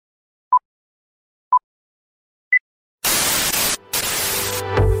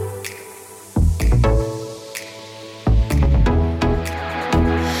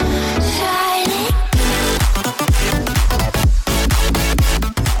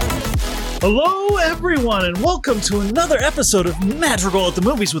Hello, everyone, and welcome to another episode of Madrigal at the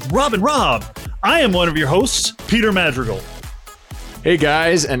Movies with Rob and Rob. I am one of your hosts, Peter Madrigal. Hey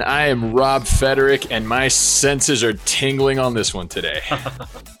guys, and I am Rob Federick, and my senses are tingling on this one today.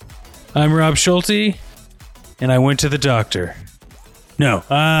 I'm Rob Schulte, and I went to the doctor. No.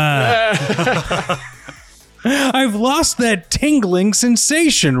 I've lost that tingling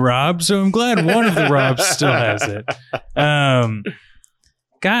sensation, Rob, so I'm glad one of the Robs still has it.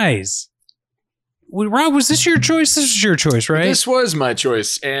 Guys, Rob, was this your choice? This was your choice, right? This was my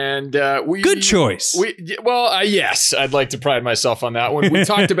choice, and Good choice. Yes, I'd like to pride myself on that one. We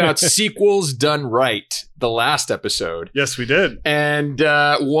talked about sequels done right the last episode. Yes, we did. And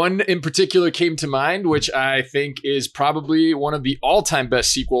one in particular came to mind, which I think is probably one of the all-time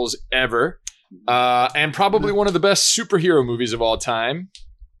best sequels ever, and probably one of the best superhero movies of all time.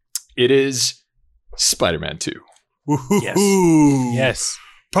 It is Spider-Man 2. Yes. Yes.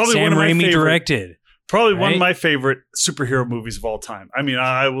 Probably Sam one of my Raimi favorite. directed. Probably one of right? my favorite superhero movies of all time. I mean,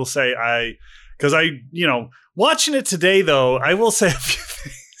 I will say watching it today, though, I will say a few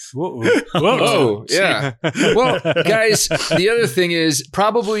things. Whoa. Oh, yeah. Well, guys, the other thing is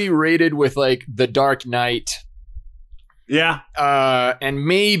probably rated with like The Dark Knight. Yeah. And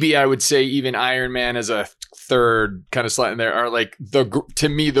maybe I would say even Iron Man as a third kind of slot in there are like to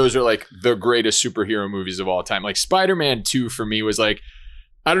me, those are like the greatest superhero movies of all time. Like Spider-Man 2 for me was like,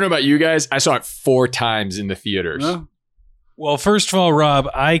 I don't know about you guys. I saw it 4 times in the theaters. No. Well, first of all, Rob,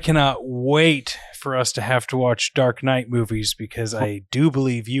 I cannot wait for us to have to watch Dark Knight movies because I do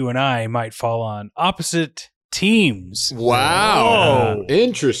believe you and I might fall on opposite teams. Wow.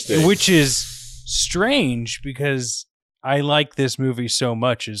 Interesting. Which is strange because I like this movie so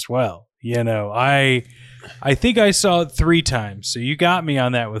much as well. You know, I think I saw it 3 times, so you got me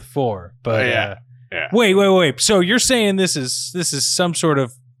on that with 4. But Yeah. wait. So you're saying this is some sort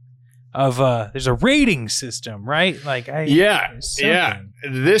of there's a rating system, right? Like Yeah.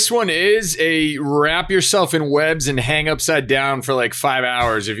 This one is a wrap yourself in webs and hang upside down for like 5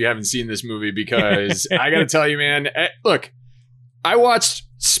 hours if you haven't seen this movie, because I got to tell you, man, look, I watched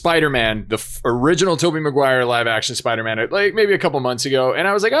Spider-Man, the original Tobey Maguire live action Spider-Man, like maybe a couple months ago. And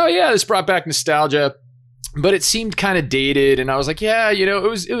I was like, oh yeah, this brought back nostalgia, but it seemed kind of dated. And I was like, yeah, you know,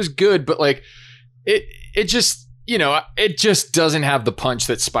 it was good, but like it just, you know, it just doesn't have the punch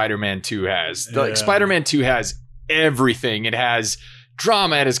that Spider-Man 2 has. Like Spider-Man 2 has everything. It has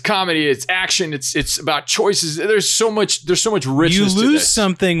drama, it has comedy, it's action, it's about choices. There's so much richness. You to lose this.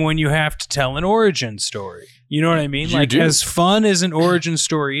 something when you have to tell an origin story. You know what I mean? You like do. as fun as an origin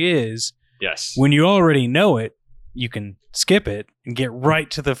story is, Yes. when you already know it, you can skip it and get right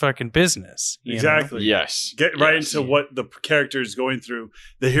to the fucking business. you know? Exactly. Yes. Get right Yes. into what the character is going through,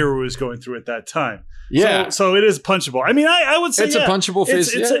 the hero is going through at that time. Yeah. So it is punchable. I mean, I would say It's a punchable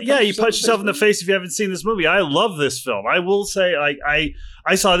face. You punch yourself in the face if you haven't seen this movie. I love this film. I will say, like,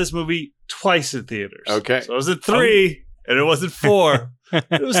 I saw this movie twice in theaters. Okay. So it wasn't 3 and it wasn't 4.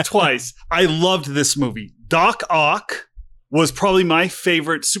 It was twice. I loved this movie. Doc Ock was probably my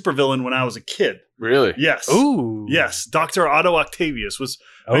favorite supervillain when I was a kid. Really? Yes. Ooh. Yes. Dr. Otto Octavius was.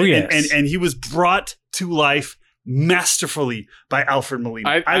 Oh, yes. And he was brought to life masterfully by Alfred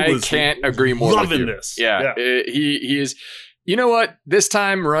Molina. I can't agree more with loving you. this. Yeah. He is. You know what? This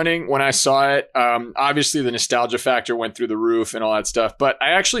time running, when I saw it, obviously the nostalgia factor went through the roof and all that stuff, but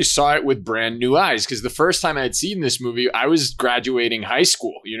I actually saw it with brand new eyes, because the first time I had seen this movie, I was graduating high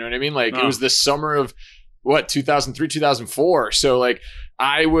school. You know what I mean? Like it was the summer of 2003, 2004. So like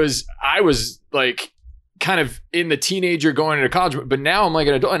I was like kind of in the teenager going into college, but now I'm like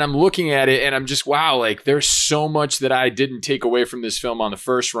an adult and I'm looking at it and I'm just, wow, like there's so much that I didn't take away from this film on the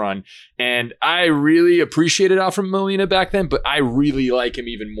first run. And I really appreciated Alfred Molina back then, but I really like him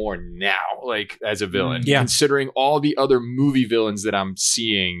even more now, like as a villain, considering all the other movie villains that I'm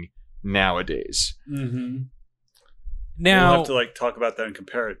seeing nowadays. Mm-hmm. Now, we'll have to like talk about that and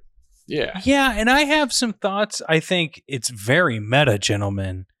compare it. Yeah, and I have some thoughts. I think it's very meta,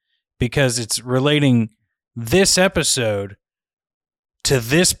 gentlemen, because it's relating this episode to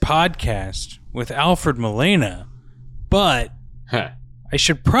this podcast with Alfred Molina, but I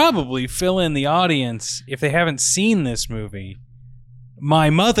should probably fill in the audience if they haven't seen this movie. My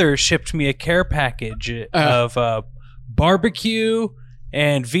mother shipped me a care package of barbecue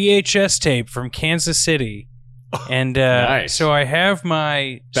and VHS tape from Kansas City. And Nice. so I have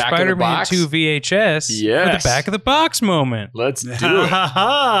my Back of the Spider-Man box? 2 VHS for Yes. the back of the box moment. Let's do it.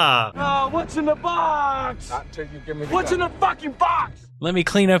 What's in the box? What's in the fucking box? Let me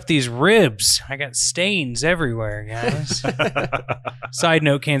clean up these ribs. I got stains everywhere, guys. Side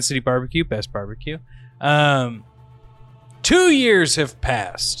note, Kansas City barbecue, best barbecue. 2 years have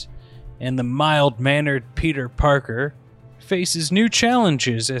passed, and the mild-mannered Peter Parker faces new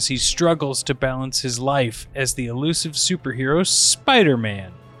challenges as he struggles to balance his life as the elusive superhero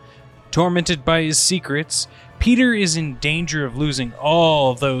Spider-Man. Tormented by his secrets, Peter is in danger of losing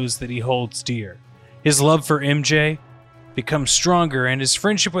all those that he holds dear. His love for MJ becomes stronger, and his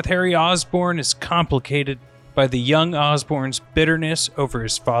friendship with Harry Osborn is complicated by the young Osborn's bitterness over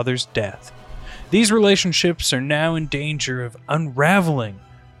his father's death. These relationships are now in danger of unraveling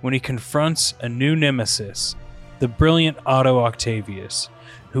when he confronts a new nemesis, the brilliant Otto Octavius,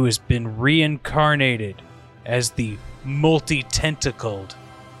 who has been reincarnated as the multi-tentacled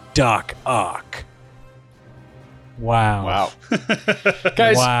Doc Ock. Wow.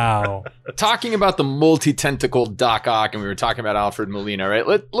 Guys, wow. Talking about the multi-tentacled Doc Ock, and we were talking about Alfred Molina, right?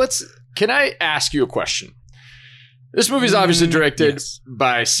 Can I ask you a question? This movie is obviously directed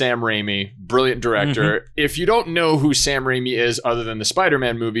by Sam Raimi, brilliant director. If you don't know who Sam Raimi is other than the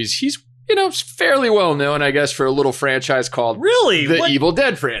Spider-Man movies, he's fairly well known, I guess, for a little franchise called the Evil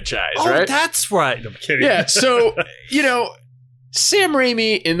Dead franchise, right? Oh, that's right. I'm kidding. Yeah, so, Sam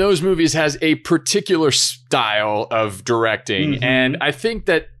Raimi in those movies has a particular style of directing. And I think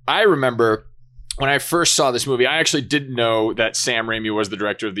that I remember when I first saw this movie, I actually didn't know that Sam Raimi was the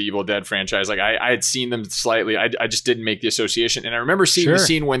director of the Evil Dead franchise. Like I had seen them slightly. I just didn't make the association. And I remember seeing the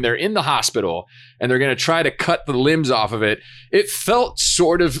scene when they're in the hospital and they're going to try to cut the limbs off of it. It felt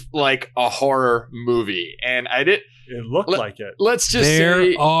sort of like a horror movie. And it looked like it. Let's just say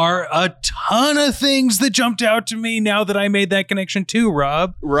there are a ton of things that jumped out to me now that I made that connection too,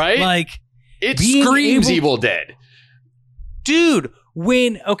 Rob. Right? Like it screams Evil Dead. Dude,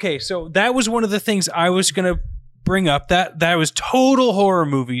 so that was one of the things I was going to bring up. That was total horror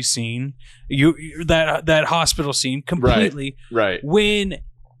movie scene. That hospital scene completely. Right. When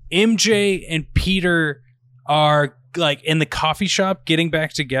MJ and Peter are like in the coffee shop getting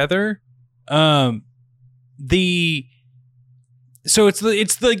back together,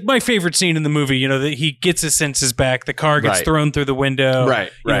 it's like my favorite scene in the movie, that he gets his senses back, the car gets thrown through the window.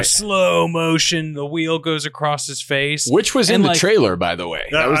 Right. Slow motion, the wheel goes across his face. Which was in the trailer, by the way.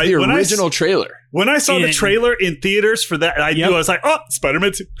 That was the original trailer. When I saw the trailer in theaters for that, I knew, I was like, oh,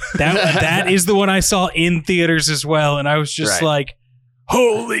 Spider-Man 2. That is the one I saw in theaters as well. And I was just like,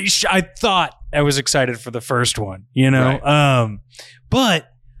 holy shit. I thought I was excited for the first one, Right. But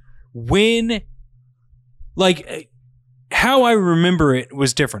when, how I remember it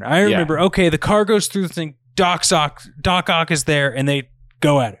was different. I remember, the car goes through the thing, Doc Ock is there, and they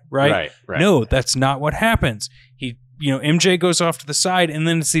go at it, right? Right. No, that's not what happens. MJ goes off to the side, and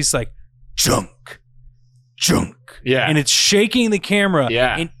then it's these junk. Yeah. And it's shaking the camera.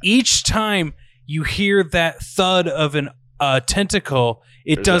 Yeah. And each time you hear that thud of a tentacle,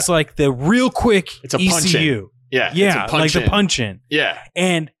 it does the real quick it's a ECU. Punch-in. Yeah. Yeah, like the punch-in. Yeah.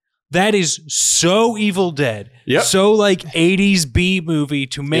 And that is so Evil Dead. Yep. So 80s B movie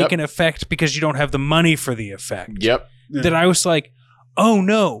to make an effect because you don't have the money for the effect. Yep. That I was like, oh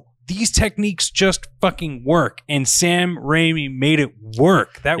no, these techniques just fucking work. And Sam Raimi made it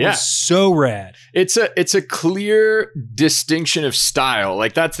work. That was so rad. It's a clear distinction of style.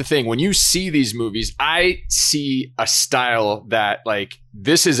 That's the thing. When you see these movies, I see a style that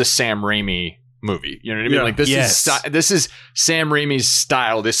this is a Sam Raimi movie. You know what I mean? Yeah. This is Sam Raimi's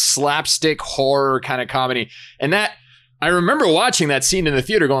style, this slapstick horror kind of comedy. And that I remember watching that scene in the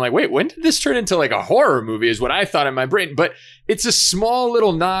theater going wait, when did this turn into a horror movie is what I thought in my brain. But it's a small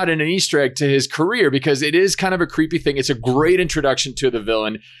little nod and an Easter egg to his career because it is kind of a creepy thing. It's a great introduction to the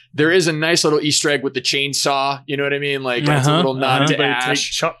villain. There is a nice little Easter egg with the chainsaw. You know what I mean? It's a little nod to Ash.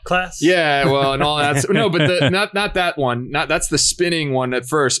 Shop class? Yeah, well, and all that. No, but not that one. That's the spinning one at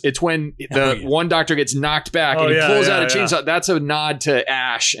first. It's when one doctor gets knocked back and he pulls out a chainsaw. Yeah. That's a nod to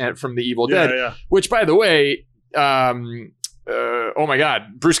Ash from the Evil Dead, which, by the way, oh my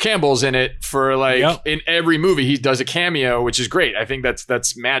God, Bruce Campbell's in it for in every movie he does a cameo, which is great. I think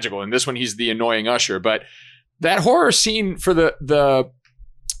that's magical. And this one, he's the annoying usher. But that horror scene for the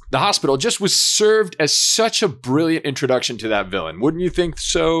hospital just was served as such a brilliant introduction to that villain. Wouldn't you think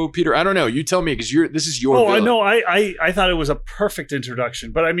so, Peter? I don't know. You tell me because this is your villain. I know. I thought it was a perfect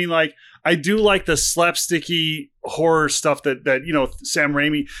introduction, but I mean, I do like the slapsticky horror stuff that Sam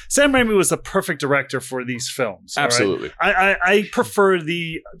Raimi was the perfect director for these films. Absolutely. Right? I prefer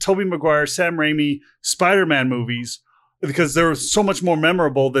the Tobey Maguire, Sam Raimi Spider-Man movies because they're so much more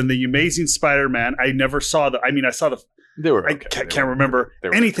memorable than the Amazing Spider-Man. I never saw I saw the. They were. Okay. I can't remember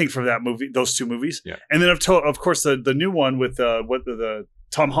anything from that movie. Those two movies. Yeah. And then of course the new one with the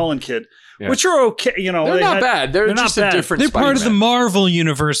Tom Holland kid, Yeah. which are okay. You know, They're they not had- bad. They're they're not just a bad. different They're part of the Spider-Man. Marvel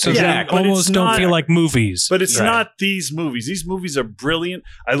universe, so Yeah, they but it's almost don't not- feel like movies. But it's Right. not these movies. These movies are brilliant.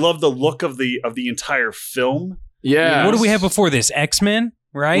 I love the look of the entire film. Yeah. What do we have before this? X-Men,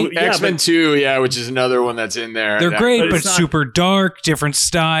 right? Well, yeah, X-Men but- 2, yeah, which is another one that's in there. They're That- great, but but it's not- super dark, different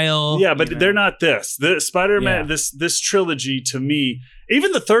style. Yeah, but you know? they're not this. The Spider-Man, Yeah. this trilogy to me,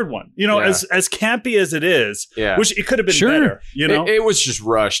 even the third one, you know, Yeah. as campy as it is, Yeah. which it could have been Sure. better, you know. It was just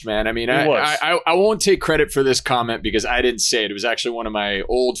rushed, man. I mean, It was. I won't take credit for this comment because I didn't say it. It was actually one of my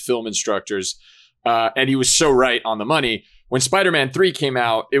old film instructors, and he was so right on the money. When Spider-Man 3 came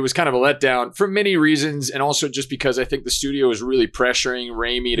out, it was kind of a letdown for many reasons, and also just because I think the studio was really pressuring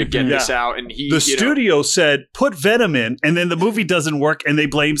Raimi to get Mhm. this out, and he The you know, studio said put Venom in, and then the movie doesn't work, and they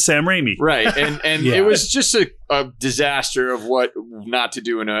blame Sam Raimi. right, and Yeah. it was just a disaster of what not to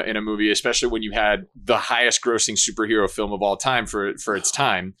do in a movie, especially when you had the highest grossing superhero film of all time for its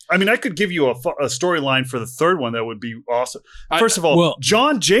time. I mean, I could give you a storyline for the third one that would be awesome. First of all, well-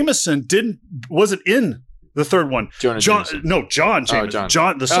 John Jameson wasn't in the third one. John John Jameson.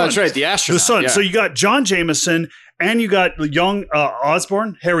 John the son. Oh, that's right, the astronaut. The son. Yeah. So you got John Jameson and you got young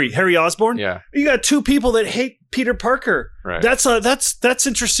Osborn, Harry Osborn. yeah, You got two people that hate Peter Parker. right. That's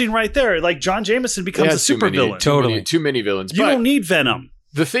interesting right there. Like John Jameson becomes Yeah, a supervillain. Totally. too many villains. You But don't need Venom.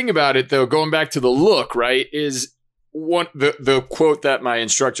 the thing about it, though, going back to the look, right, is the quote that my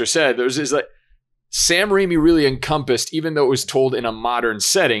instructor said. Is like Sam Raimi really encompassed, even though it was told in a modern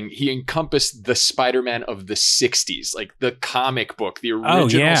setting, he encompassed the Spider-Man of the '60s, like the comic book, the original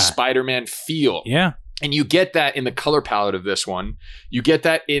yeah. Spider-Man feel. Yeah. And you get that in the color palette of this one. You get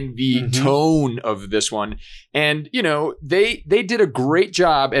that in the tone of this one. And, you know, they did a great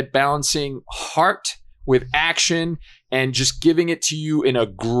job at balancing heart with action and just giving it to you in a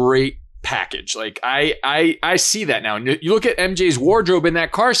great package. Like I see that now. And you look at MJ's wardrobe in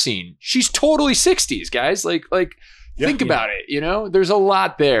that car scene. She's totally 60s, guys. Like think about it, you know? There's a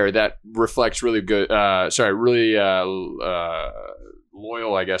lot there that reflects really good really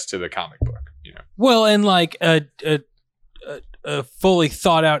loyal, I guess, to the comic book, you know. Well, and like a fully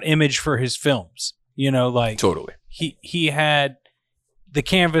thought out image for his films. You know, like Totally. he had the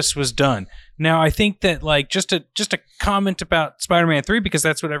canvas was done. Now I think that like just a comment about Spider-Man 3 because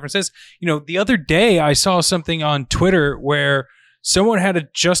that's what everyone says. You know, the other day I saw something on Twitter where someone had a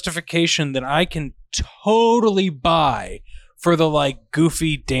justification that I can totally buy for the like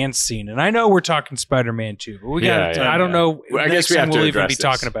goofy dance scene. And I know we're talking Spider-Man 2, but we got Yeah, I don't know. Well, I next guess we time have to we'll even address be this.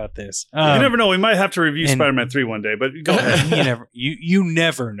 talking about this. You never know. We might have to review and- Spider-Man 3 one day, but go ahead. you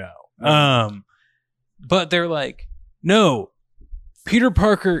never know. But they're like, no, Peter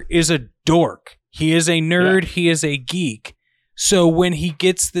Parker is a dork. He is a nerd. He is a geek. So when he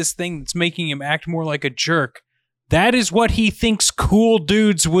gets this thing that's making him act more like a jerk, that is what he thinks cool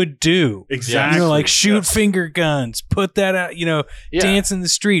dudes would do. Exactly. You know, like shoot Yes. finger guns, put that out, you know, Yeah. dance in the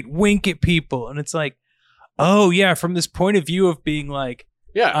street, wink at people. And it's like, oh yeah, from this point of view of being like,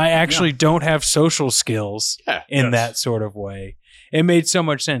 Yeah. I actually don't have social skills Yeah. in Yes. that sort of way. It made so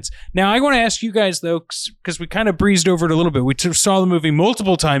much sense. Now, I want to ask you guys, though, because we kind of breezed over it a little bit. We saw the movie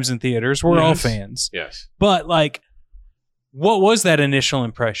multiple times in theaters. We're all Yes. fans. Yes. But, like, what was that initial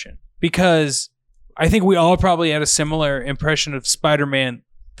impression? Because I think we all probably had a similar impression of Spider-Man,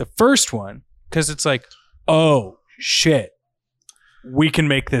 the first one, because it's like, oh, shit, we can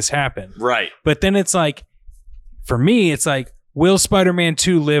make this happen. Right. But then it's like, for me, it's like, will Spider-Man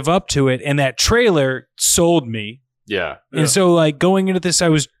 2 live up to it? And that trailer sold me. Yeah. And so, like, going into this, I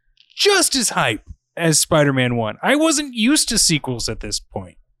was just as hyped as Spider-Man 1. I wasn't used to sequels at this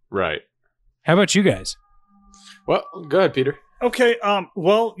point. Right. How about you guys? Well, go ahead, Peter. Okay.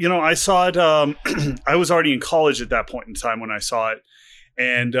 Well, you know, I saw it. I was already in college at that point in time when I saw it.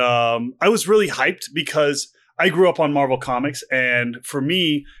 And I was really hyped because I grew up on Marvel Comics. And for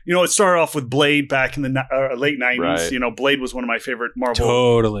me, you know, it started off with Blade back in the late 90s. Right. You know, Blade was one of my favorite Marvel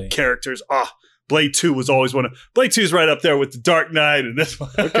Totally. characters. Blade 2 was always Blade 2 is right up there with The Dark Knight and this one.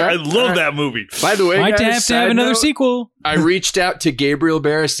 Okay. I love that movie. By the way, Might guys, have to have side another note, sequel. I reached out to Gabriel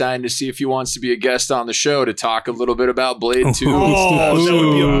Beristain to see if he wants to be a guest on the show to talk a little bit about Blade 2. Oh, that would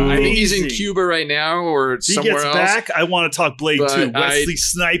be Ooh. I think he's in amazing. Cuba right now or If he somewhere gets else. back, I want to talk Blade But 2. Wesley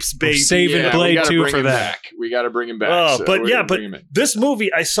Snipes, baby. saving Yeah, Blade we gotta 2 bring for him that. back. We got to bring him back. so But we're yeah, gonna but bring him in. this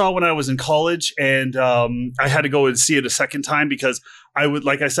movie I saw when I was in college, and I had to go and see it a second time because I would,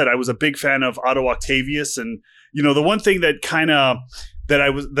 like I said, I was a big fan of Otto Octavius, and you know, the one thing that kind of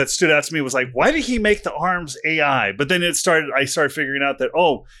that stood out to me was like, why did he make the arms AI? But then I started figuring out that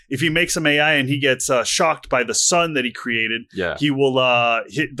if he makes them AI and he gets shocked by the sun that he created, Yeah. he will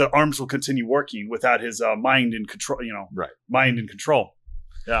the arms will continue working without his mind in control. You know, Right. mind in control.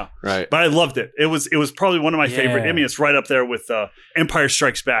 Yeah. Right. But I loved it. It was probably one of my favorite. Yeah. I mean, it's right up there with Empire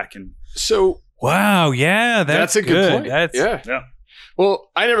Strikes Back. And So Wow, yeah, that's a good point. That's yeah.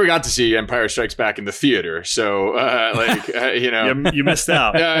 Well, I never got to see Empire Strikes Back in the theater, so You missed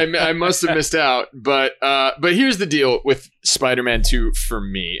out. yeah, I must have missed out. But here's the deal with Spider-Man 2 for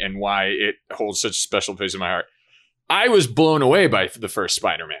me and why it holds such a special place in my heart. I was blown away by the first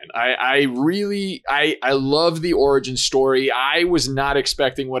Spider-Man. I really love the origin story. I was not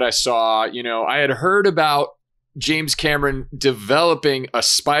expecting what I saw. You know, I had heard about James Cameron developing a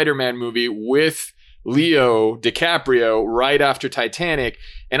Spider-Man movie with Leo DiCaprio right after Titanic,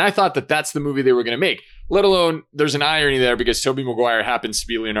 and I thought that that's the movie they were going to make. Let alone, there's an irony there because Tobey Maguire happens to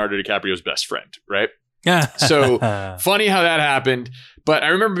be Leonardo DiCaprio's best friend, right? So funny how that happened. But I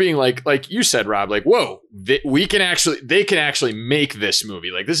remember being like you said, Rob, like, whoa, they can actually make this movie.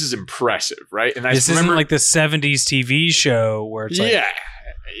 Like, this is impressive, right? And this isn't like the 70s TV show where it's like,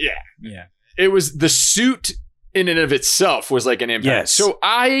 yeah. It was the suit in and of itself was like an impact. Yes. So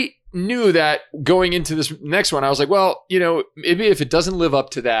I knew that going into this next one, I was like, well, you know, maybe if it doesn't live up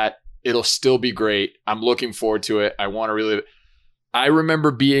to that, it'll still be great. I'm looking forward to it. I want to relive it. I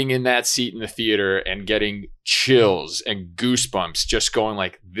remember being in that seat in the theater and getting chills and goosebumps, just going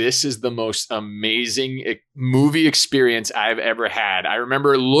like, this is the most amazing movie experience I've ever had. I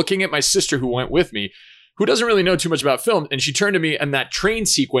remember looking at my sister who went with me, who doesn't really know too much about film, and she turned to me in that train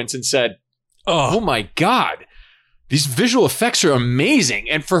sequence and said, oh my God, these visual effects are amazing.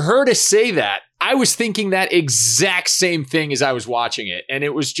 And for her to say that, I was thinking that exact same thing as I was watching it. And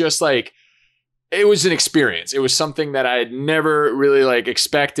it was just like, it was an experience. It was something that I had never really like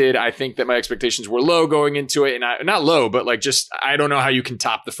expected. I think that my expectations were low going into it, and not low, but like just, I don't know how you can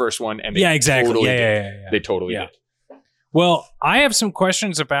top the first one. And they exactly. Totally Yeah. They totally did. Well, I have some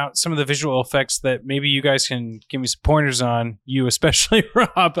questions about some of the visual effects that maybe you guys can give me some pointers on, you especially,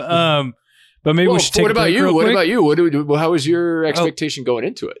 Rob. But maybe we should take what a about break you? real What quick. about you? How was your expectation going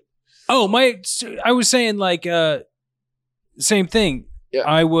into it? Oh, I was saying like, same thing. Yeah.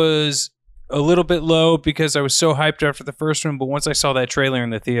 I was a little bit low because I was so hyped after the first one, but once I saw that trailer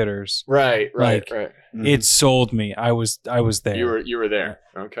in the theaters, Right. it sold me. I was there. You were there.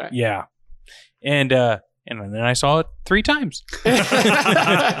 Okay. Yeah. And then I saw it 3 times.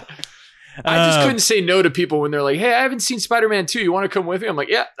 I just couldn't say no to people when they're like, hey, I haven't seen Spider-Man 2. You want to come with me? I'm like,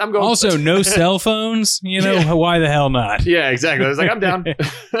 yeah, I'm going. Also, no cell phones. Why the hell not? Yeah, exactly. I was like, I'm down.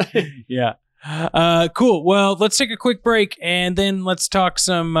 Yeah. Cool. Well, let's take a quick break and then let's talk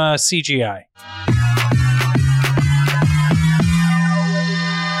some CGI.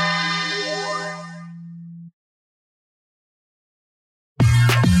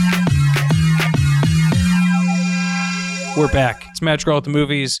 We're back. It's Magical at the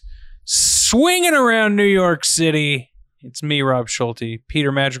Movies, swinging around New York City. It's me, Rob Schulte,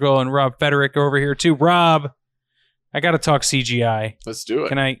 Peter Madrigal, and Rob Federick over here too. Rob, I got to talk CGI. Let's do it.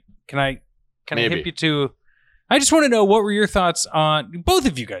 Can I Maybe. hip you to? I just want to know, what were your thoughts on both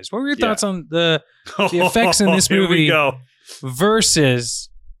of you guys? What were your thoughts on the effects in this Here we movie go. versus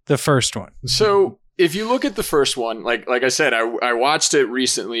the first one? So if you look at the first one, like I said, I watched it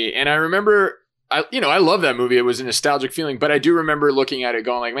recently, and I remember, I love that movie. It was a nostalgic feeling, but I do remember looking at it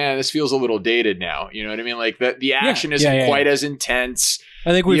going like, man, this feels a little dated now. You know what I mean? Like the action isn't quite as intense.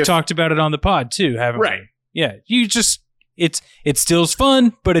 I think we've talked about it on the pod too, haven't we? Right. Yeah. You just, it still's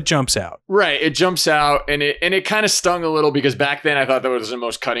fun, but it jumps out. Right. It jumps out, and it kind of stung a little because back then I thought that was the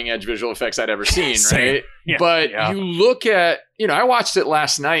most cutting edge visual effects I'd ever seen. Right. Yeah. But Yeah. you look at, I watched it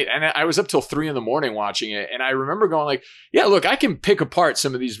last night, and I was up till 3 a.m. watching it. And I remember going like, yeah, look, I can pick apart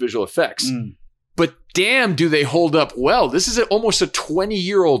some of these visual effects. But damn, do they hold up well. This is almost a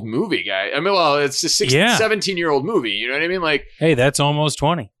 20-year-old movie, guy. I mean, well, it's a 17-year-old movie. You know what I mean? Like, Hey, that's almost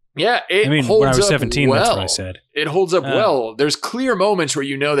 20. yeah, it holds when I was up 17, well. that's what I said. It holds up well. There's clear moments where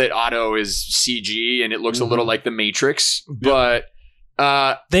you know that Otto is CG and it looks a little like The Matrix, but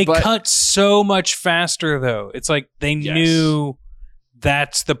They cut so much faster, though. It's like they knew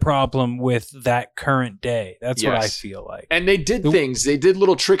that's the problem with that current day. That's what I feel like. And they did things. They did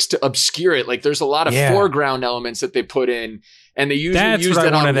little tricks to obscure it. Like there's a lot of foreground elements that they put in, and they usually use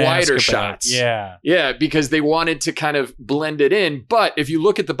it on wider shots. Yeah. Yeah, because they wanted to kind of blend it in. But if you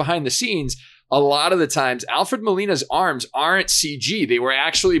look at the behind the scenes, a lot of the times Alfred Molina's arms aren't CG. They were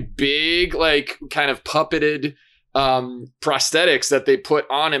actually big, like kind of puppeted prosthetics that they put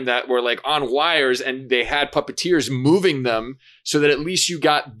on him that were like on wires, and they had puppeteers moving them so that at least you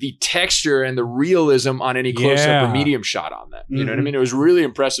got the texture and the realism on any close-up or medium shot on them. You know what I mean? It was really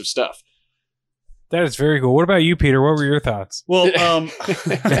impressive stuff. That is very cool. What about you, Peter? What were your thoughts? Well, He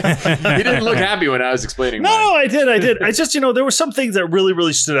didn't look happy when I was explaining. no, mine. I did. I just, there were some things that really,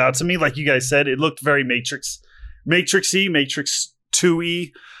 really stood out to me. Like you guys said, it looked very Matrix-y, Matrix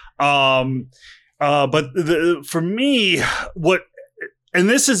 2-y. But for me, and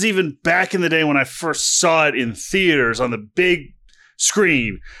this is even back in the day when I first saw it in theaters on the big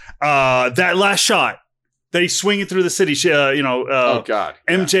screen, that last shot that he's swinging through the city, Oh God!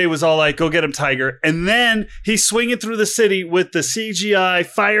 MJ was all like, "Go get him, Tiger!" And then he's swinging through the city with the CGI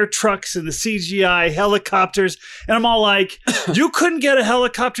fire trucks and the CGI helicopters, and I'm all like, "You couldn't get a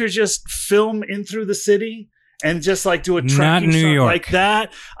helicopter just film in through the city and just like do a tracking Not New shot York. like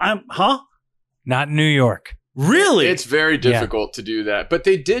that?" Not New York. Really? It's very difficult to do that. But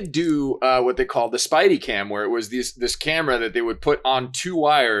they did do what they call the Spidey cam, where it was this camera that they would put on 2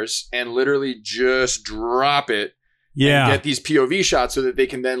 wires and literally just drop it Yeah. and get these POV shots so that they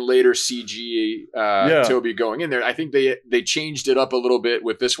can then later CG Toby going in there. I think they changed it up a little bit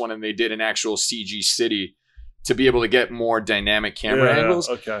with this one, and they did an actual CG city to be able to get more dynamic camera angles.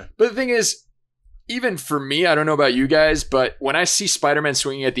 Okay. But the thing is, even for me, I don't know about you guys, but when I see Spider-Man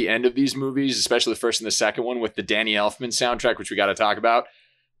swinging at the end of these movies, especially the first and the second one with the Danny Elfman soundtrack, which we got to talk about,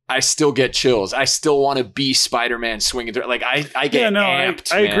 I still get chills. I still want to be Spider-Man swinging through. Like I get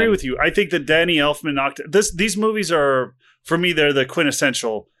amped. I agree man. with you. I think that Danny Elfman knocked these movies are, for me, they're the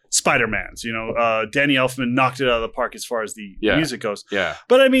quintessential Spider-Mans. Danny Elfman knocked it out of the park as far as the music goes. Yeah.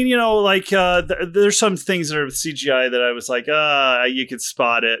 But I mean, there's some things that are CGI that I was like, you could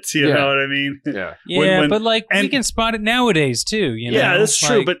spot it. You know what I mean? Yeah. Yeah, but we can spot it nowadays too. Yeah, that's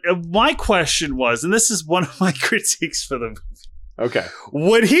true. But my question was, and this is one of my critiques for the movie. Okay.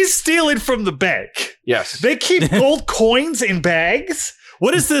 When he's stealing from the bank, yes, they keep gold coins in bags.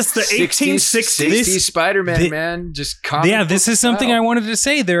 What is this? The 1860s 1860s Spider-Man, man. Just this is something I wanted to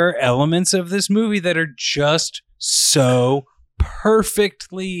say. There are elements of this movie that are just so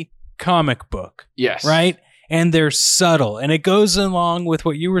perfectly comic book. Yes. Right? And they're subtle. And it goes along with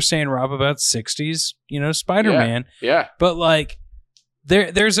what you were saying, Rob, about 60s, Spider-Man. Yeah. But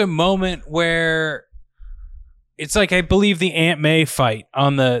there's a moment where it's like, I believe the Aunt May fight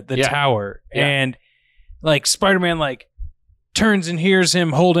on the tower. Yeah. And Spider-Man turns and hears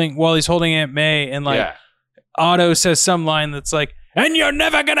him while he's holding Aunt May, and Otto says some line that's like, "And you're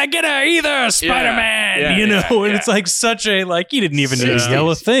never gonna get her either, Spider-Man." And it's like such a he didn't even need to yell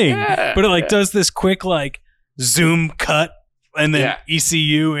a thing, but it does this quick zoom cut and then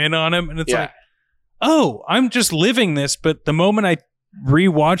ECU in on him, and it's like, oh, I'm just living this. But the moment I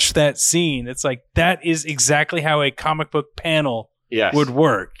rewatch that scene, it's like that is exactly how a comic book panel would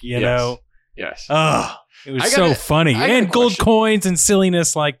work. You know? Yes. Oh. It was so funny. And gold coins and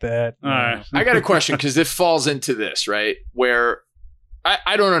silliness like that. All right. I got a question because it falls into this, right? Where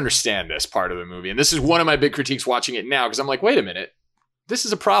I don't understand this part of the movie. And this is one of my big critiques watching it now because I'm like, wait a minute. This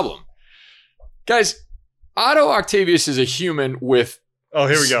is a problem. Guys, Otto Octavius is a human with... Oh,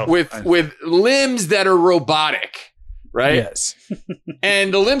 here we go. With limbs that are robotic. Right? Yes.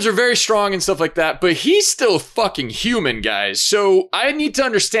 And the limbs are very strong and stuff like that, but he's still fucking human, guys. So I need to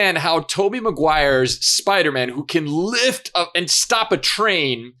understand how Tobey Maguire's Spider-Man, who can lift up and stop a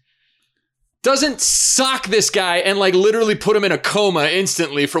train, doesn't sock this guy and literally put him in a coma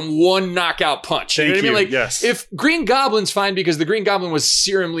instantly from one knockout punch. You know what I mean? Yes. If Green Goblin's fine because the Green Goblin was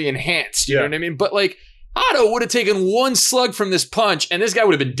serumly enhanced, you know what I mean? But Otto would have taken one slug from this punch and this guy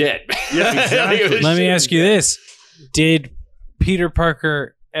would have been dead. Yeah, exactly. Let me ask you this. Did Peter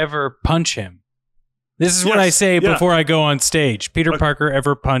Parker ever punch him? This is what I say before I go on stage. Peter Parker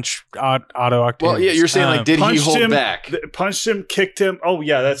ever punch Otto Octavius? Well, yeah, you're saying did he hold back? Punched him, kicked him. Oh,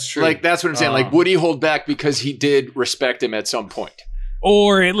 yeah, that's true. That's what I'm saying. Would he hold back because he did respect him at some point?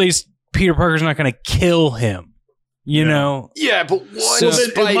 Or at least Peter Parker's not going to kill him. You know? Yeah, but one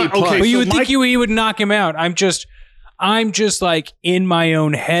Spidey punch. But you would think he would knock him out. I'm just in my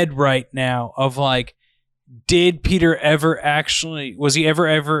own head right now of did Peter was he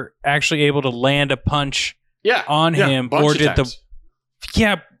ever actually able to land a punch on him? Or did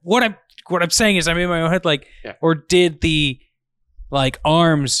what I'm saying is I'm in my own head or did the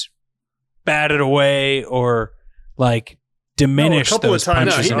arms bat it away or diminish a couple those of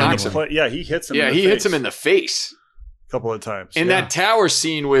times. punches? No, he knocks him. Yeah, he hits him. Yeah, he hits him in the face. A couple of times. In that tower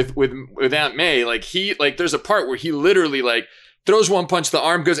scene with Aunt May, there's a part where he literally throws one punch, the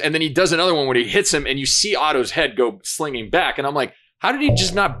arm goes, and then he does another one where he hits him, and you see Otto's head go slinging back. And I'm like, how did he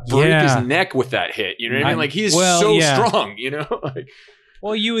just not break his neck with that hit? You know what I mean? He's so strong, you know?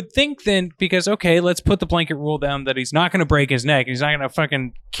 Well, you would think then, because, let's put the blanket rule down that he's not going to break his neck. He's not going to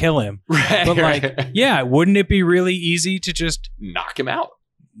fucking kill him. Right, but wouldn't it be really easy to just knock him out?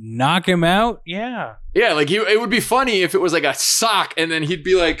 knock him out, yeah. Yeah, like it would be funny if it was like a sock and then he'd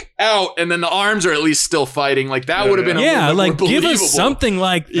be like out and then the arms are at least still fighting. Like that would have been a little like more give believable. us something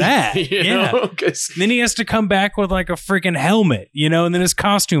like that. You know? 'Cause- Then he has to come back with like a freaking helmet, and then his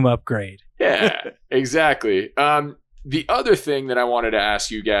costume upgrade. Yeah, exactly. The other thing that I wanted to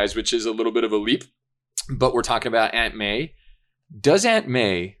ask you guys, which is a little bit of a leap, but we're talking about Aunt May. Does Aunt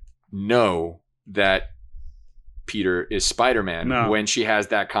May know that Peter is Spider-Man when she has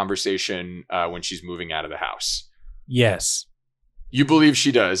that conversation when she's moving out of the house? Yes. You believe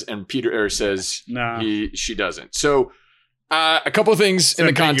she does, and Peter says she doesn't. So a couple of things in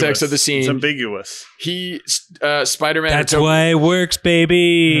the context of the scene. It's ambiguous. Spider-Man. That's why it works,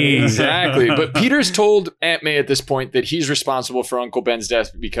 baby. Exactly. But Peter's told Aunt May at this point that he's responsible for Uncle Ben's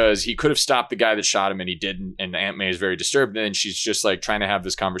death because he could have stopped the guy that shot him and he didn't. And Aunt May is very disturbed. And she's just like trying to have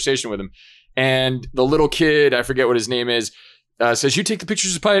this conversation with him. And the little kid, I forget what his name is, says, you take the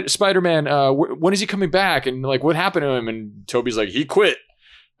pictures of Spider-Man. When is he coming back? And like, what happened to him? And Toby's like, he quit.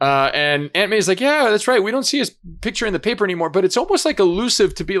 And Aunt May's like, yeah, that's right. We don't see his picture in the paper anymore. But it's almost like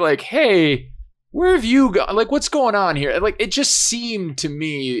elusive to be like, hey, where have you gone? Like, what's going on here? Like, it just seemed to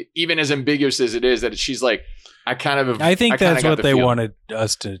me, even as ambiguous as it is, that she's like, I think that's what they wanted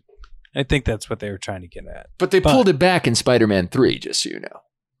us to. I think that's what they were trying to get at. But they pulled it back in Spider-Man 3, just so you know.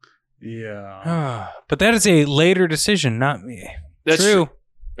 Yeah. But that is a later decision, not me. That's true.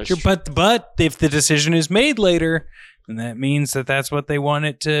 But if the decision is made later, then that means that that's what they want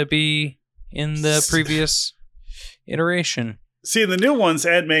it to be in the previous iteration. See, in the new ones,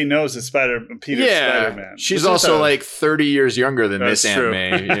 Aunt May knows that Peter's Spider-Man. She's also like 30 years younger than this Aunt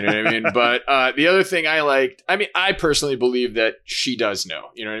May. You know what I mean? But the other thing I personally believe that she does know.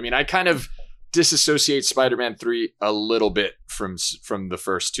 You know what I mean? I kind of disassociate Spider-Man 3 a little bit from the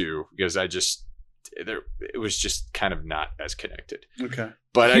first two because it was just kind of not as connected. Okay.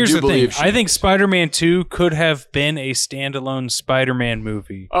 But here's I do believe I think Spider-Man 2 could have been a standalone Spider-Man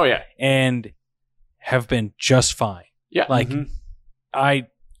movie. Oh yeah. And have been just fine. Yeah. Like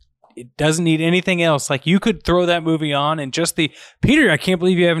it doesn't need anything else. Like you could throw that movie on and just Peter, I can't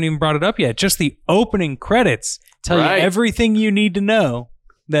believe you haven't even brought it up yet. Just the opening credits tell you everything you need to know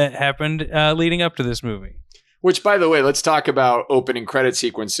that happened leading up to this movie. Which, by the way, let's talk about opening credit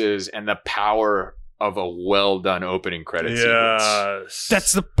sequences and the power of a well-done opening credit sequence.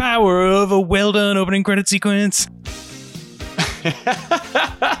 That's the power of a well-done opening credit sequence.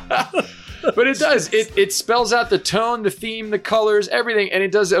 But it does. It spells out the tone, the theme, the colors, everything, and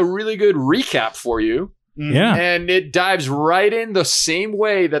it does a really good recap for you. Yeah. And it dives right in the same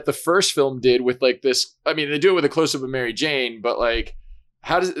way that the first film did with like this. I mean, they do it with a close-up of Mary Jane, but like,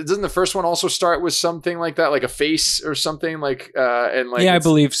 doesn't the first one also start with something like that, like a face or something like, and like, I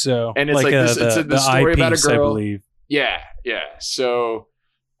believe so. And it's like this, it's the story about a girl. I believe. Yeah. So,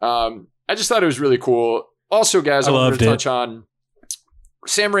 I just thought it was really cool. Also, guys, I wanted to touch on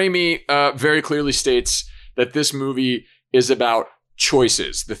Sam Raimi. Very clearly states that this movie is about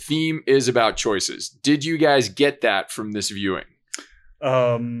choices. The theme is about choices. Did you guys get that from this viewing?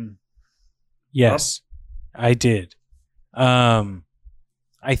 Yes, I did.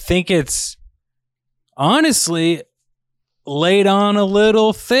 I think it's honestly laid on a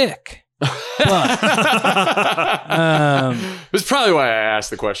little thick. But, that's probably why I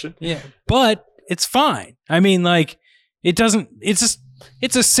asked the question. Yeah, but it's fine. I mean, like, it doesn't.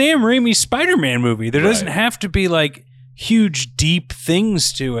 It's a Sam Raimi Spider-Man movie. There doesn't have to be like huge, deep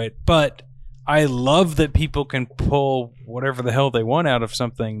things to it. But I love that people can pull whatever the hell they want out of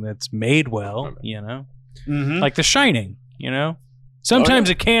something that's made well. Like The Shining. Sometimes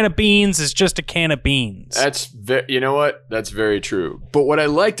a can of beans is just a can of beans. You know what? That's very true. But what I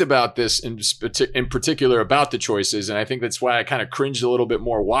liked about this in particular about the choices, and I think that's why I kind of cringed a little bit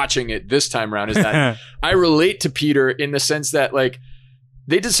more watching it this time around, is that I relate to Peter in the sense that like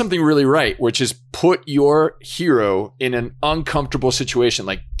they did something really right, which is put your hero in an uncomfortable situation.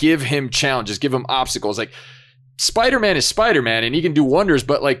 Like give him challenges, give him obstacles. Like Spider-Man is Spider-Man and he can do wonders,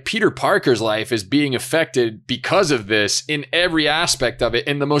 but like Peter Parker's life is being affected because of this in every aspect of it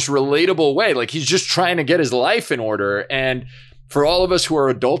in the most relatable way. Like he's just trying to get his life in order. And for all of us who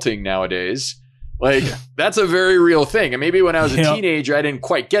are adulting nowadays, like that's a very real thing. And maybe when I was a teenager, I didn't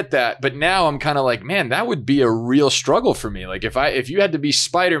quite get that. But now I'm kind of like, man, that would be a real struggle for me. Like if you had to be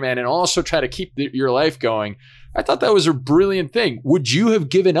Spider-Man and also try to keep your life going, I thought that was a brilliant thing. Would you have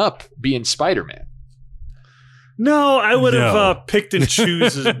given up being Spider-Man? No, I would have picked and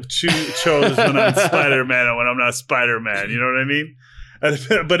chose when I'm Spider-Man and when I'm not Spider-Man. You know what I mean?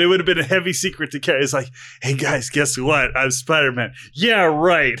 But it would have been a heavy secret to carry. It's like, hey guys, guess what? I'm Spider-Man. Yeah,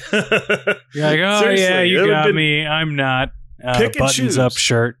 right. You're like, oh yeah, you got me. I'm not. Pick and buttons choose. up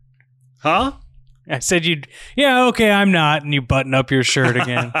shirt. Huh? I said okay, I'm not, and you button up your shirt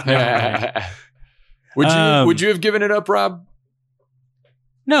again. Would you have given it up, Rob?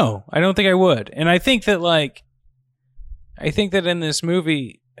 No, I don't think I would. And I think that in this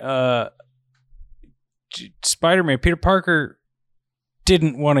movie, Spider-Man, Peter Parker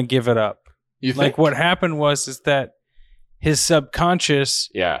didn't want to give it up. You think? Like what happened is that his subconscious,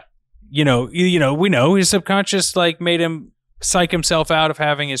 we know his subconscious like made him psych himself out of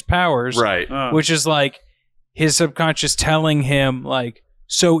having his powers, right? Which is like his subconscious telling him like,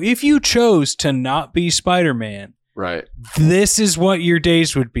 so if you chose to not be Spider-Man, right, this is what your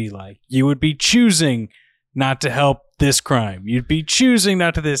days would be like. You would be choosing not to help this crime. You'd be choosing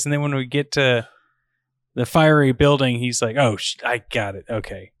not to this. And then when we get to the fiery building, he's like, oh, I got it.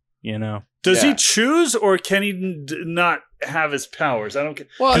 Okay. Does he choose, or can he not have his powers? I don't get.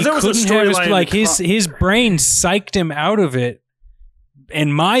 Well, he there was a couldn't have storyline. like his brain psyched him out of it.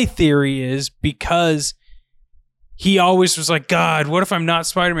 And my theory is because he always was like, God, what if I'm not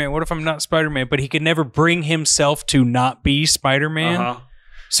Spider-Man? What if I'm not Spider-Man? But he could never bring himself to not be Spider-Man.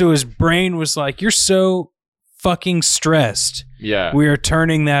 So his brain was like, you're so fucking stressed. Yeah. We are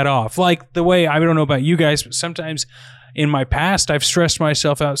turning that off. Like the way, I don't know about you guys, but sometimes in my past, I've stressed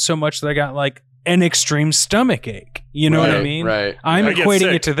myself out so much that I got like an extreme stomach ache. You know what I mean? Right. I'm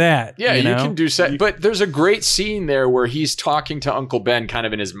equating it to that. Yeah, you can do so. But there's a great scene there where he's talking to Uncle Ben kind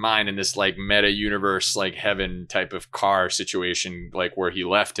of in his mind in this like meta universe, like heaven type of car situation, like where he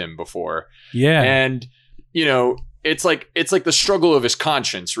left him before. Yeah. And, it's like the struggle of his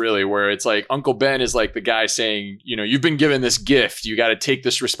conscience, really, where it's like Uncle Ben is like the guy saying, you've been given this gift. You got to take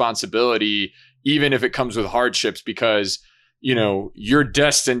this responsibility, even if it comes with hardships, because you're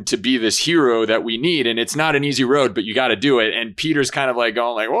destined to be this hero that we need. And it's not an easy road, but you got to do it. And Peter's kind of like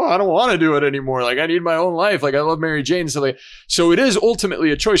going like, well, I don't want to do it anymore. Like I need my own life. Like I love Mary Jane. So it is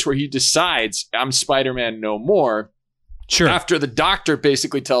ultimately a choice where he decides I'm Spider-Man no more. Sure. After the doctor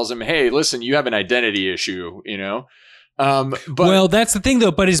basically tells him, hey, listen, you have an identity issue, But that's the thing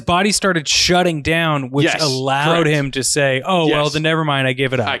though. But his body started shutting down, which allowed him to say, "Oh, well, then never mind. I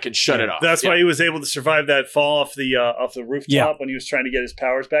give it up. I can shut it off." That's why he was able to survive that fall off the rooftop when he was trying to get his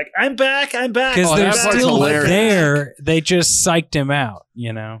powers back. I'm back. Because they're still there. They just psyched him out.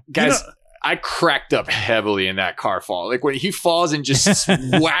 Guys. I cracked up heavily in that car fall. Like when he falls and just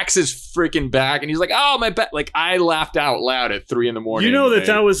whacks his freaking back, and he's like, "Oh, my back!" Like I laughed out loud at 3 a.m. You know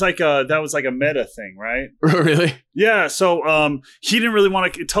that was like a meta thing, right? Really? Yeah. So he didn't really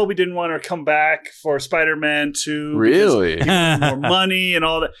want to. Toby didn't want to come back for Spider-Man 2. Really? He wanted more money and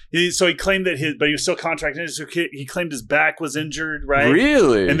all that. So he claimed that but he was still contracted. So he claimed his back was injured, right?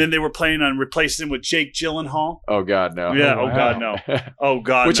 Really? And then they were planning on replacing him with Jake Gyllenhaal. Oh God, no! Yeah. Oh God, no! Oh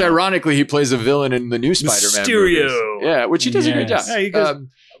God. Which ironically, he plays a villain in the new Spider-Man Mysterio. movies. Yeah, which he does a great job. Yeah, he goes,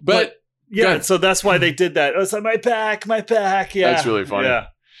 but so that's why they did that. It's like my back. Yeah, that's really funny. Yeah,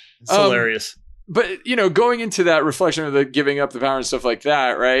 it's hilarious. But going into that reflection of the giving up the power and stuff like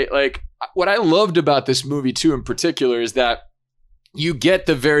that, right? Like what I loved about this movie too, in particular, is that you get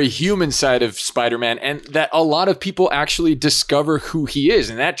the very human side of Spider-Man, and that a lot of people actually discover who he is.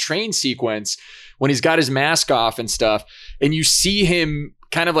 And that train sequence when he's got his mask off and stuff, and you see him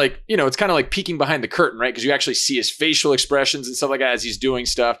kind of like, it's kind of like peeking behind the curtain, right? Because you actually see his facial expressions and stuff like that as he's doing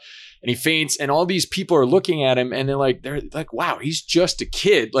stuff, and he faints, and all these people are looking at him, and they're like, wow, he's just a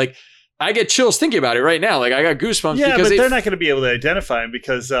kid. Like, I get chills thinking about it right now. Like, I got goosebumps. Yeah, because but they're not going to be able to identify him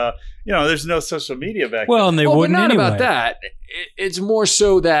because, there's no social media back then. Well, and they wouldn't but not anyway. about that. It's more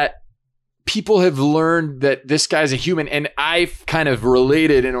so that people have learned that this guy's a human, and I've kind of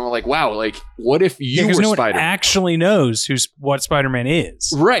related, and I'm like, wow, like, what if you were no one Spider-Man? actually knows what Spider-Man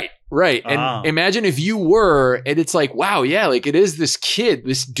is. Right. And imagine if you were, and it's like, wow, yeah, like it is this kid,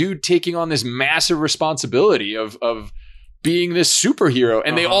 this dude taking on this massive responsibility of being this superhero,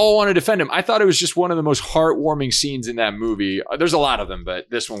 and they all want to defend him. I thought it was just one of the most heartwarming scenes in that movie. There's a lot of them, but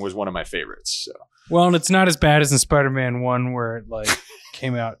this one was one of my favorites. So. Well, and it's not as bad as in Spider-Man 1 where it like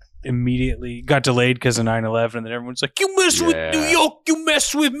came out immediately, got delayed because of 9/11, and then everyone's like, you mess with New York, you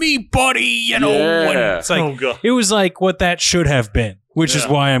mess with me, buddy, And it's like, it was like what that should have been, which is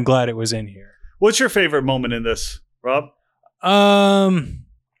why I'm glad it was in here. What's your favorite moment in this, Rob?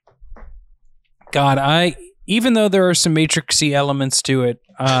 God, even though there are some Matrix-y elements to it,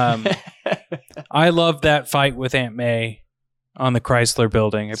 I love that fight with Aunt May on the Chrysler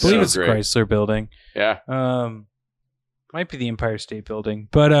Building. I believe it's the Chrysler Building. Yeah. Might be the Empire State Building,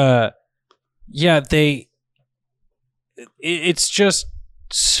 but it's just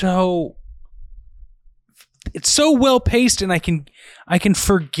so well paced, and I can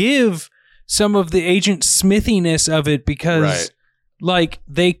forgive some of the Agent Smithiness of it because Right. like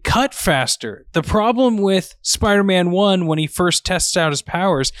they cut faster. The problem with Spider-Man 1 when he first tests out his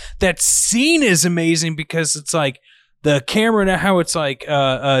powers, that scene is amazing because it's like the camera now how it's like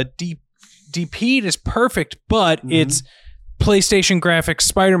DP'd is perfect, but it's PlayStation graphics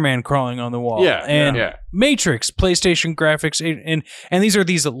Spider-Man crawling on the wall. Yeah, and yeah. Matrix PlayStation graphics and these are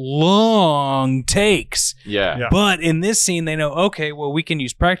these long takes. Yeah. Yeah. But in this scene they know, okay, well we can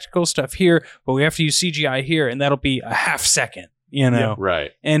use practical stuff here, but we have to use CGI here and that'll be a half second, you know. Right.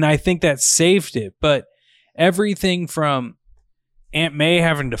 And I think that saved it. But everything from Aunt May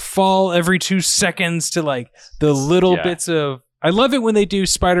having to fall every 2 seconds to like the little Yeah. bits of I love it when they do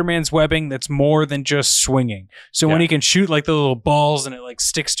Spider-Man's webbing that's more than just swinging. So when Yeah. he can shoot like the little balls and it like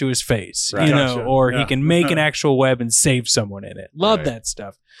sticks to his face, Right. you know, Gotcha. or he Yeah. can make an actual web and save someone in it. Love Right. that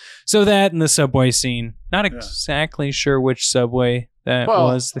stuff. So that and the subway scene. Not exactly sure which subway that Well,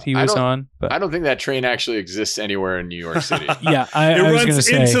 was that he I was don't- on, but I don't think that train actually exists anywhere in New York City. yeah, It I was going to runs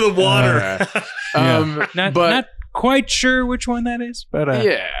say into the water. not quite sure which one that is, but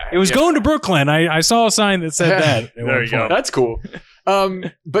Yeah. it was yeah. going to Brooklyn. I saw a sign that said that. at There one you go. point. That's cool.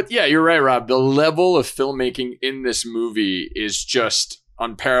 But yeah, you're right, Rob. The level of filmmaking in this movie is just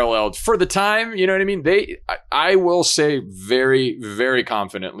unparalleled for the time. You know what I mean? I will say very, very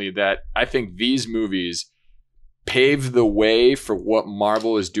confidently that I think these movies paved the way for what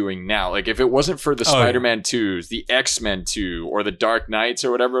Marvel is doing now. Like if it wasn't for the Oh, yeah. Spider-Man 2s, the X-Men 2, or the Dark Knights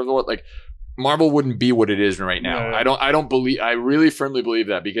or whatever, like Marvel wouldn't be what it is right now. Yeah. I really firmly believe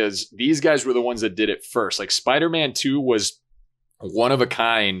that because these guys were the ones that did it first. Like Spider-Man 2 was one of a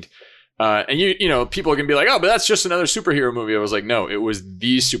kind. And you know, people can be like, oh, but that's just another superhero movie. I was like, no, it was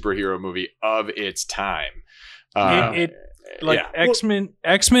the superhero movie of its time. Like yeah.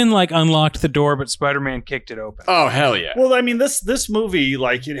 X-Men like unlocked the door, but Spider-Man kicked it open. Oh, hell yeah. Well, I mean, this movie,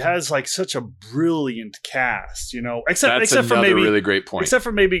 like, it has like such a brilliant cast, you know, That's except for another maybe really great point. except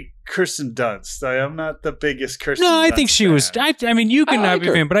for maybe Kirsten Dunst. I'm not the biggest Kirsten. No, I Dunst think she was. fan. I mean, you can I not like be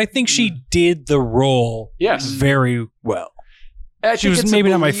her. a fan, but I think she did the role Yes. very well. I She think was it's maybe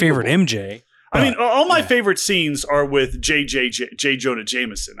not my favorite believable. MJ. I mean, all my yeah. favorite scenes are with J. Jonah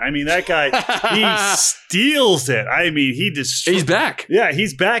Jameson. I mean, that guy, he steals it. I mean, he destroys. He's back. Yeah,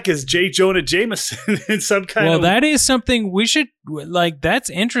 he's back as J. Jonah Jameson in some kind Well, of. that is something we should like. That's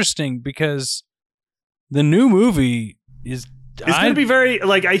interesting because the new movie is. It's going to be very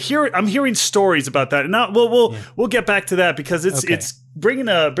like I'm hearing stories about that. Now we'll get back to that because it's bringing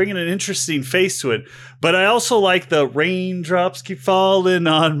an interesting face to it. But I also like the raindrops keep falling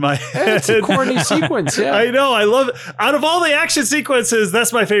on my head. It's a corny sequence. Yeah. I know. I love it. Out of all the action sequences,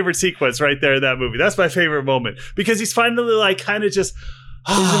 that's my favorite sequence right there in that movie. That's my favorite moment because he's finally like kind of just.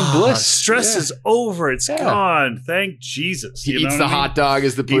 He's in bliss. Stress Yeah. is over. It's Yeah. gone. Thank Jesus. He You know eats what the I mean? hot dog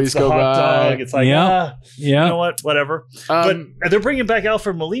as the police Eats the go hot by. dog. It's like, Yeah. you know what? Whatever. But they're bringing back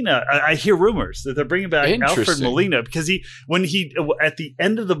Alfred Molina. I hear rumors that they're bringing back Alfred Interesting. Molina because when he at the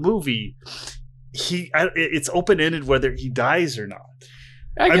end of the movie, it's open ended whether he dies or not.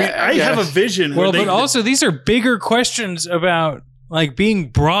 I have a vision. Well, where but also these are bigger questions about like being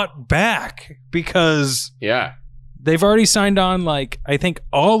brought back because yeah. they've already signed on like I think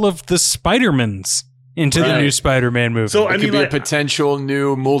all of the Spider-Mans into the Right. new Spider-Man movie. So It I could mean, be like, a potential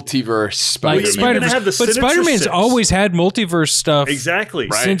new multiverse like Spider-Man. you're Spider-Man, gonna have the but Sinister Spider-Man's Six. always had multiverse stuff exactly.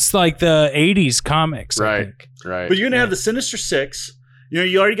 Right. since like the 80s comics. I Right. think. Right. But you're gonna have the Sinister Six. You know,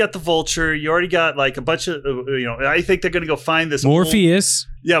 you already got the Vulture. You already got like a bunch of I think they're gonna go find this Morpheus.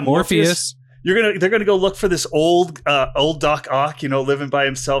 Morpheus. They're gonna go look for this old Doc Ock, living by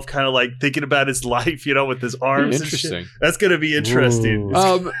himself, kind of like thinking about his life, with his arms. Interesting. And shit. That's gonna be interesting.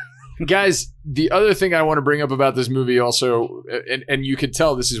 Ooh. Guys, the other thing I want to bring up about this movie also, and you could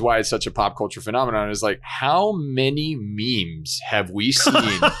tell this is why it's such a pop culture phenomenon, is like how many memes have we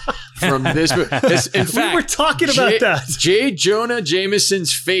seen from this movie? In fact, we were talking about that. J. Jonah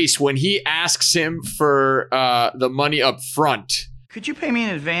Jameson's face when he asks him for the money up front. Could you pay me in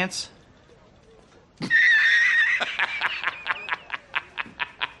advance?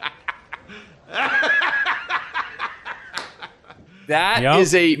 That Yep.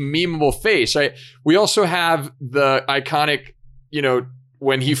 is a memeable face, right? We also have the iconic,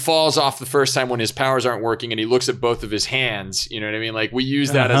 when he falls off the first time when his powers aren't working and he looks at both of his hands, you know what I mean? Like we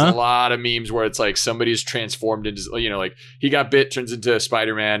use that as a lot of memes where it's like somebody's transformed into, like he got bit, turns into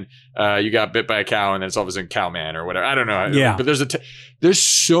Spider-Man. You got bit by a cow and then it's all of a sudden Cowman or whatever. I don't know. Yeah. But there's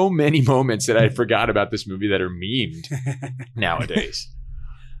so many moments that I forgot about this movie that are memed nowadays.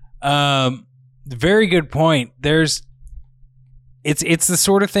 Very good point. It's the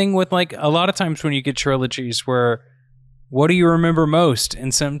sort of thing with like a lot of times when you get trilogies where what do you remember most?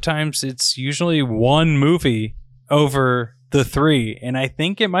 And sometimes it's usually one movie over the three. And I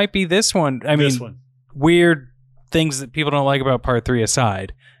think it might be this one. I mean, weird things that people don't like about part 3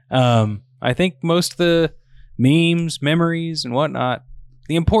 aside. I think most of the memes, memories, and whatnot,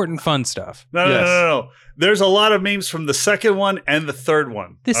 the important fun stuff. No. There's a lot of memes from the second one and the third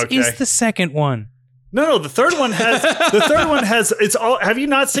one. This is the second one. No, the third one has it's all. Have you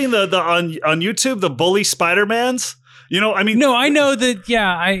not seen the on YouTube the bully Spider-Mans? I mean, no, I know that.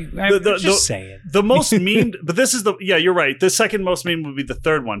 Yeah, I'm just saying the most memed, but this is you're right. The second most meme would be the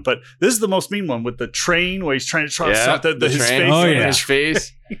third one, but this is the most meme one with the train where he's trying to stop his train. face. His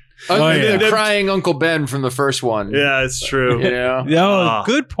face. The crying Uncle Ben from the first one. Yeah, it's true.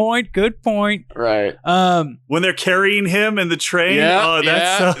 Good point. Right. When they're carrying him in the train.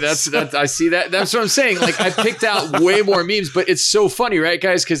 That's I see that. That's what I'm saying. Like I picked out way more memes, but it's so funny, right,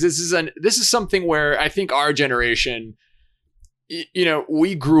 guys? Because this is something where I think our generation,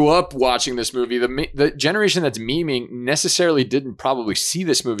 we grew up watching this movie. The generation that's memeing necessarily didn't probably see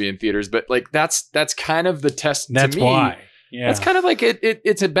this movie in theaters, but like that's kind of the test. That's to me. Why. Yeah. That's kind of like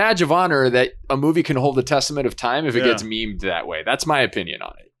it's a badge of honor that a movie can hold the testament of time if it gets memed that way. That's my opinion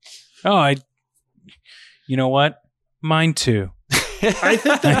on it. Oh, you know what? Mine too. I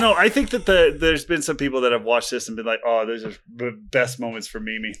think that there's been some people that have watched this and been like, "Oh, those are the best moments for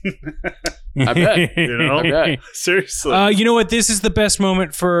memeing." I bet. I bet. Seriously. You know what? This is the best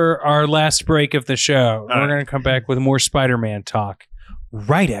moment for our last break of the show. We're going to come back with more Spider-Man talk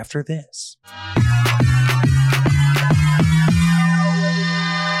right after this.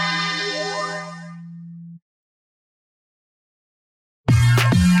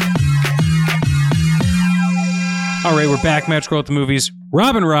 All right, we're back. Magical at the Movies.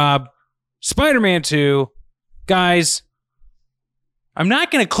 Rob and Rob, Spider-Man 2. Guys, I'm not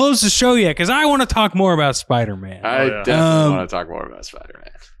going to close the show yet because I want to talk more about Spider-Man. I definitely want to talk more about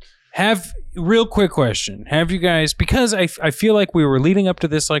Spider-Man. Real quick question. Have you guys, because I feel like we were leading up to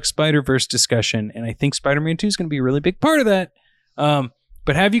this like Spider-Verse discussion, and I think Spider-Man 2 is going to be a really big part of that.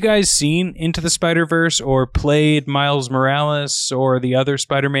 But have you guys seen Into the Spider-Verse or played Miles Morales or the other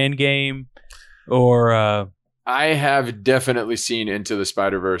Spider-Man game? Or... I have definitely seen Into the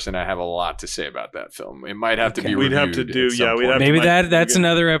Spider-Verse, and I have a lot to say about that film. It might have to be reviewed. We'd have to do, we'd have maybe to that's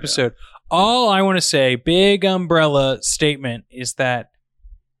another episode. Yeah. All I want to say, big umbrella statement, is that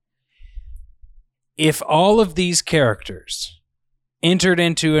if all of these characters entered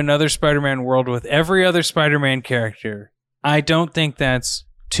into another Spider-Man world with every other Spider-Man character, I don't think that's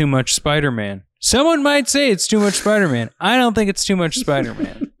too much Spider-Man. Someone might say it's too much Spider-Man. I don't think it's too much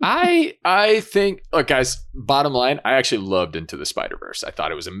Spider-Man. I think, look, guys, bottom line, I actually loved Into the Spider-Verse. I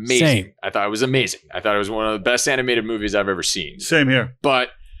thought it was amazing. Same. I thought it was amazing. I thought it was one of the best animated movies I've ever seen. Same here. But,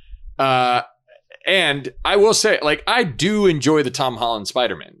 and I will say, like, I do enjoy the Tom Holland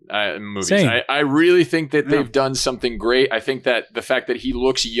Spider-Man movies. Same. I really think that they've done something great. I think that the fact that he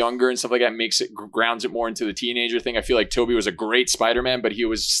looks younger and stuff like that grounds it more into the teenager thing. I feel like Tobey was a great Spider-Man, but he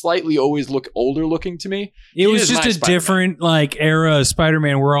was slightly always look older looking to me. It was just a different like era of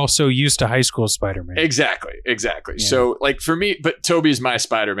Spider-Man. We're all so used to high school Spider-Man. Exactly. Yeah. So like for me, but Tobey's my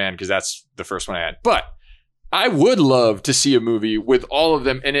Spider-Man because that's the first one I had. But I would love to see a movie with all of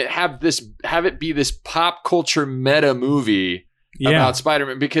them and have it be this pop culture meta movie about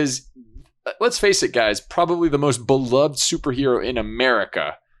Spider-Man, because let's face it, guys, probably the most beloved superhero in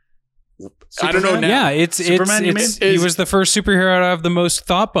America. Superman? I don't know now. Yeah, he was the first superhero out of the most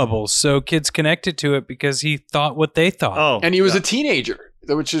thought bubbles, so kids connected to it because he thought what they thought. Oh, and he was a teenager.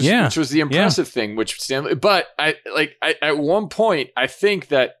 Which was the impressive thing. But at one point, I think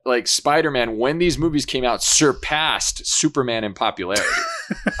that like Spider-Man, when these movies came out, surpassed Superman in popularity.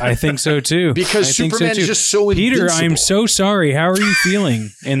 I think so too. Because Superman is just so Peter, invincible. I'm so sorry. How are you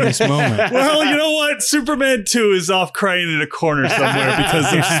feeling in this moment? Well, you know what? Superman 2 is off crying in a corner somewhere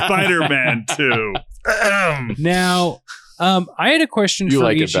because of Spider-Man 2. Now, I had a question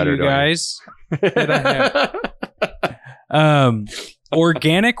for each of you guys. That I have.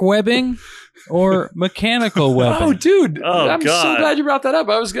 Organic webbing or mechanical webbing? Oh, dude. I'm so glad you brought that up.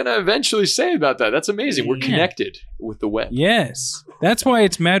 I was going to eventually say about that. That's amazing. We're connected with the web. Yes. That's why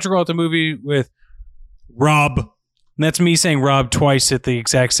it's Magical at the Movie with Rob. And that's me saying Rob twice at the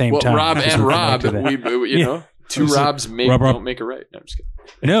exact same time. Rob and Rob. Two Robs don't make it right. No, I'm just kidding.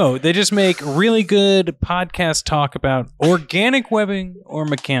 No, they just make really good podcast talk about organic webbing or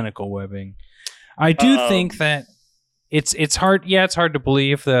mechanical webbing. I do think that it's hard. Yeah, it's hard to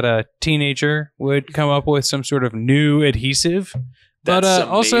believe that a teenager would come up with some sort of new adhesive. But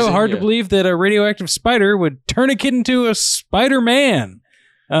also hard to believe that a radioactive spider would turn a kid into a Spider-Man.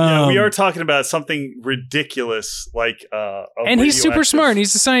 Yeah, we are talking about something ridiculous, like and he's super radioactive- smart. And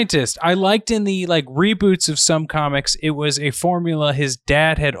he's a scientist. I liked in the like reboots of some comics, it was a formula his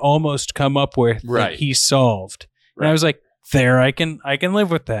dad had almost come up with Right. that he solved, and I Right. was like, "There, I can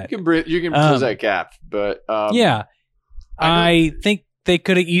live with that." You can close that gap, but Yeah, I I think they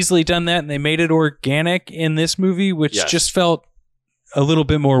could have easily done that, and they made it organic in this movie, which Yes. just felt a little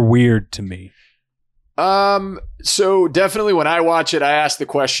bit more weird to me. So definitely when I watch it, I ask the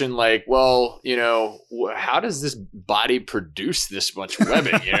question like, well, how does this body produce this much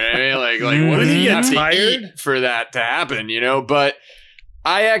webbing? You know what I mean? Like what Wouldn't does he he get have to tired? eat for that to happen? But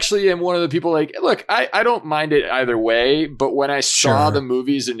I actually am one of the people like, look, I don't mind it either way. But when I saw Sure. the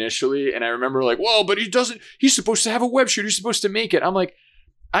movies initially, and I remember like, well, but he's supposed to have a web shooter. He's supposed to make it. I'm like,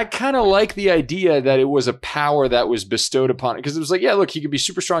 I kind of like the idea that it was a power that was bestowed upon it. Because it was like, yeah, look, he could be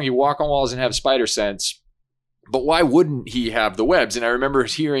super strong. He walk on walls and have spider sense. But why wouldn't he have the webs? And I remember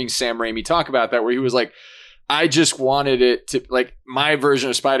hearing Sam Raimi talk about that, where he was like, I just wanted it to, like, my version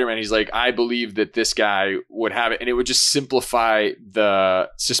of Spider-Man. He's like, I believe that this guy would have it. And it would just simplify the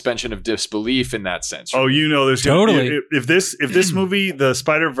suspension of disbelief in that sense. Oh, there's Totally. if this movie, the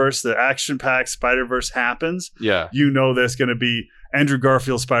Spider-Verse, the action-packed Spider-Verse happens, Yeah. there's going to be Andrew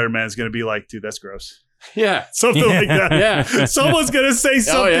Garfield Spider-Man is going to be like, dude, that's gross. Yeah. Something like that. Yeah. Someone's going to say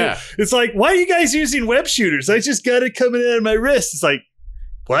something. Oh, yeah. It's like, why are you guys using web shooters? I just got it coming out of my wrist. It's like,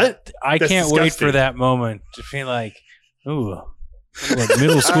 what? I That's can't wait disgusting. for that moment to feel like, ooh, what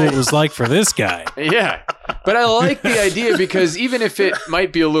middle school was like for this guy. Yeah. But I like the idea because even if it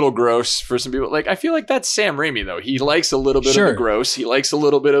might be a little gross for some people, like, I feel like that's Sam Raimi though. He likes a little bit Sure. of the gross. He likes a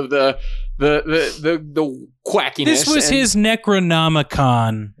little bit of the quackiness. This was and- his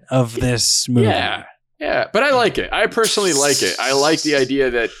Necronomicon of this movie. Yeah. Yeah. But I like it. I personally like it. I like the idea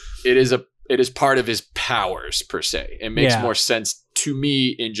that it is part of his powers per se. It makes Yeah. more sense to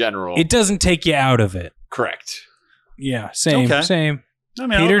me in general. It doesn't take you out of it. Correct. Yeah, same, Okay. same. I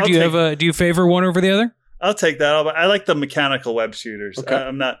mean, Peter, I'll do you favor one over the other? I'll take that. I like the mechanical web shooters. Okay.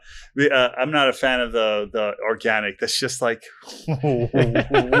 I'm not a fan of the organic. That's just like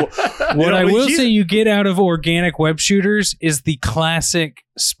What I will say you get out of organic web shooters is the classic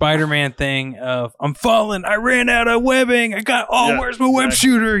Spider-Man thing of, I'm falling, I ran out of webbing, Yeah, where's my web exactly.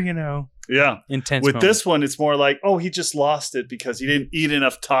 shooter, Yeah. intense With moment. this one, it's more like, he just lost it because he didn't eat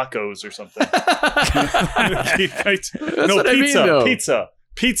enough tacos or something. That's No, what I mean, pizza, though.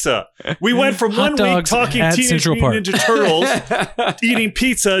 pizza. We went from Hot 1 week dogs talking at Teenage Central Mutant Ninja Turtles, eating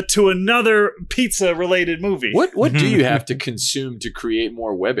pizza, to another pizza-related movie. What do you have to consume to create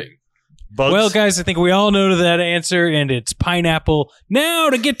more webbing? Bugs? Well, guys, I think we all know that answer, and it's pineapple. Now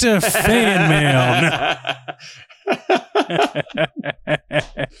to get to fan mail.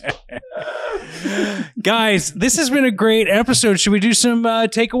 Guys, this has been a great episode. Should we do some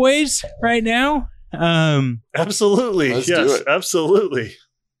takeaways right now? Absolutely. Let's do Yes, it. absolutely.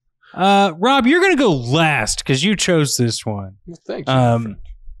 Rob, you're going to go last because you chose this one. Well, thank you.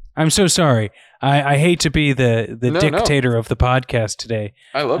 I'm so sorry. I hate to be the No, dictator of the podcast today.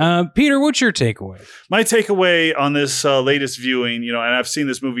 I love it. Peter, what's your takeaway? My takeaway on this latest viewing, and I've seen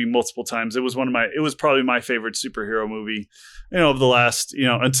this movie multiple times. It was probably my favorite superhero movie, of the last,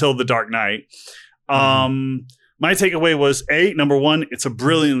 until The Dark Knight. My takeaway was number one, it's a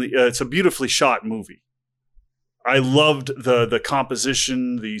beautifully shot movie. I loved the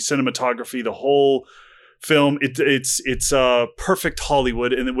composition, the cinematography, the whole film. It's perfect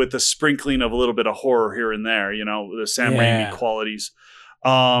Hollywood, and with the sprinkling of a little bit of horror here and there, the Sam Raimi qualities.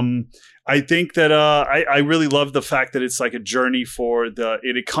 I think that I really love the fact that it's like a journey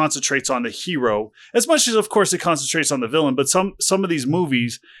it concentrates on the hero as much as, of course, it concentrates on the villain. But some of these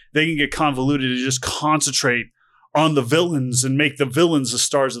movies, they can get convoluted and just concentrate on the villains and make the villains the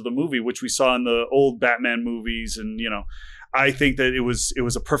stars of the movie, which we saw in the old Batman movies. And, I think that it was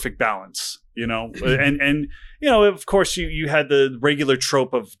a perfect balance, and of course you had the regular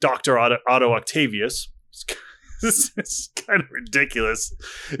trope of Dr. Otto Octavius. It's kind of ridiculous.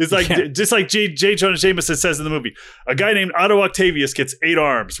 It's like, just like J. Jonah Jameson says in the movie, a guy named Otto Octavius gets 8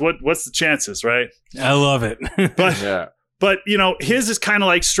 arms. What's the chances, right? I love it. But Yeah. But his is kind of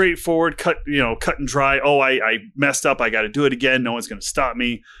like straightforward, cut and dry. Oh, I messed up. I got to do it again. No one's going to stop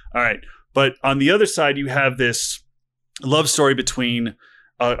me. All right. But on the other side, you have this love story between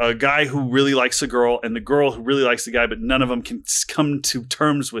a guy who really likes a girl and the girl who really likes the guy, but none of them can come to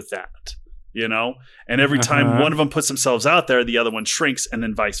terms with that. And every time one of them puts themselves out there, the other one shrinks, and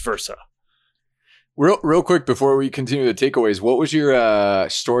then vice versa. Real quick before we continue the takeaways, what was your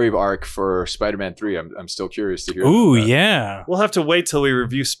story arc for Spider-Man 3? I'm still curious to hear. Ooh, about that. yeah. We'll have to wait till we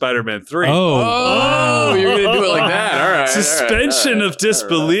review Spider-Man 3. Oh, you're gonna do it like that? All right. Suspension of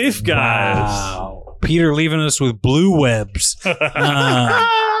disbelief, wow. guys. Peter leaving us with blue webs. My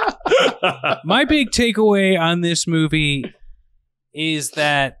big takeaway on this movie is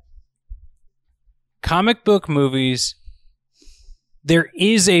that comic book movies, there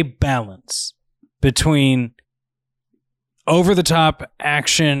is a balance between over-the-top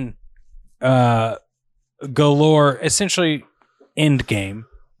action galore, essentially Endgame,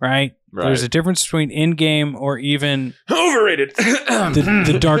 right? There's a difference between Endgame or even Overrated.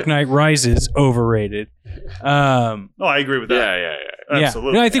 the Dark Knight Rises, overrated. Oh, I agree with that. Yeah.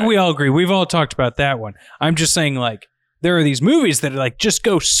 Absolutely. No, I think we all agree. We've all talked about that one. I'm just saying, like, there are these movies that like just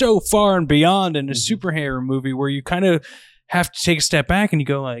go so far and beyond in a superhero movie where you kind of have to take a step back and you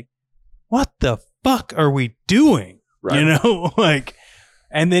go like, what the fuck are we doing? Right. You know, like,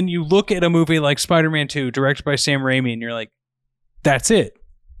 and then you look at a movie like Spider-Man 2 directed by Sam Raimi and you're like, that's it.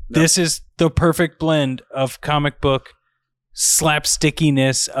 This is the perfect blend of comic book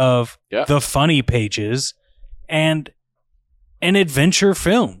slapstickiness of the funny pages and an adventure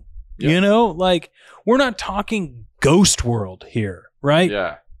film. You know, like, we're not talking Ghost World here, right?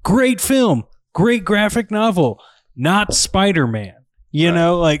 Yeah. Great film, great graphic novel, not Spider-Man. You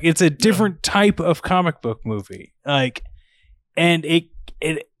know, like, it's a different type of comic book movie. Like, and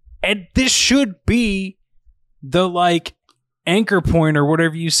and this should be the like anchor point or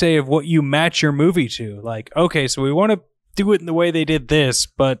whatever you say of what you match your movie to. Like, okay, so we want to do it in the way they did this,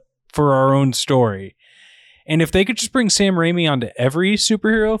 but for our own story. And if they could just bring Sam Raimi onto every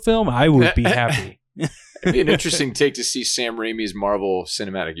superhero film, I would be happy. It'd be an interesting take to see Sam Raimi's Marvel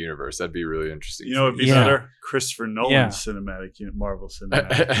Cinematic Universe. That'd be really interesting. You know, it'd be better. Christopher Nolan's cinematic Marvel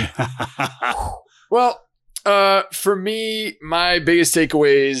cinematic. Well, for me, my biggest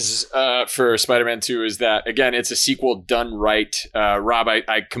takeaways for Spider-Man 2 is that, again, it's a sequel done right. Rob,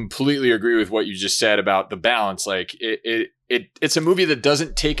 I completely agree with what you just said about the balance. Like, it's a movie that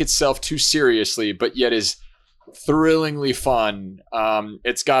doesn't take itself too seriously, but yet is thrillingly fun.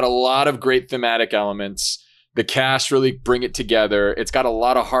 It's got a lot of great thematic elements. The cast really bring it together. It's got a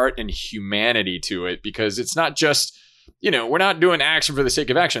lot of heart and humanity to it because it's not just, we're not doing action for the sake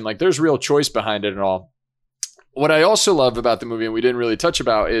of action. Like, there's real choice behind it and all. What I also love about the movie, and we didn't really touch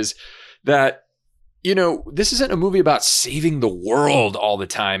about, is that, this isn't a movie about saving the world all the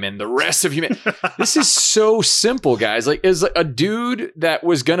time and the rest of humanity. This is so simple, guys. Like, is like a dude that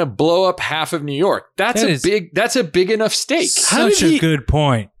was going to blow up half of New York. That's a big enough stake. Such a good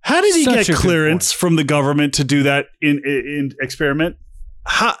point. How did he get clearance from the government to do that in experiment?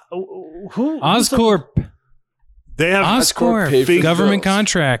 Who? Oscorp. They have Oscorp, government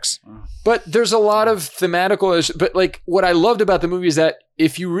contracts. But there's a lot of thematical issues. But like, what I loved about the movie is that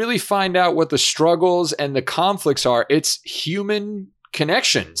if you really find out what the struggles and the conflicts are, it's human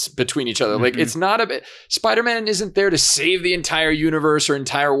connections between each other. Like, it's not Spider-Man isn't there to save the entire universe or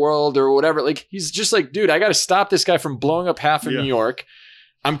entire world or whatever. Like, he's just like, dude, I got to stop this guy from blowing up half of New York.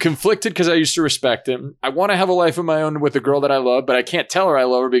 I'm conflicted because I used to respect him. I want to have a life of my own with the girl that I love, but I can't tell her I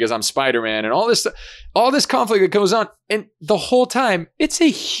love her because I'm Spider-Man, and all this conflict that goes on. And the whole time, it's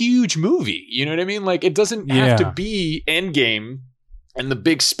a huge movie. You know what I mean? Like, it doesn't have to be Endgame and the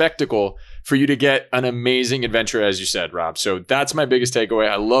big spectacle for you to get an amazing adventure, as you said, Rob. So that's my biggest takeaway.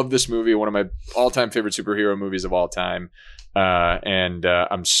 I love this movie, one of my all-time favorite superhero movies of all time. And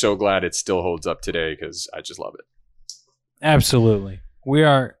I'm so glad it still holds up today because I just love it. Absolutely.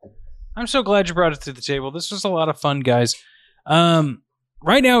 I'm so glad you brought it to the table. This was a lot of fun, guys.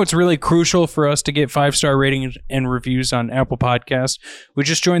 Right now, it's really crucial for us to get 5-star ratings and reviews on Apple Podcasts. We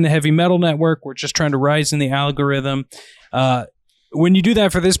just joined the Heavy Metal Network. We're just trying to rise in the algorithm. When you do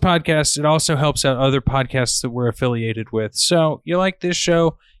that for this podcast, it also helps out other podcasts that we're affiliated with. So you like this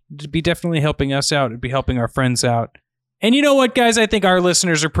show, it'd be definitely helping us out. It'd be helping our friends out. And you know what, guys? I think our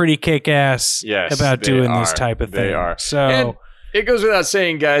listeners are pretty kick-ass about doing this type of thing. They are. So... And it goes without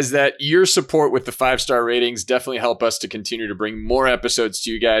saying, guys, that your support with the 5-star ratings definitely help us to continue to bring more episodes to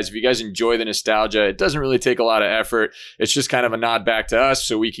you guys. If you guys enjoy the nostalgia, it doesn't really take a lot of effort. It's just kind of a nod back to us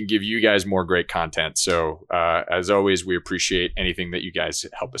so we can give you guys more great content. So as always, we appreciate anything that you guys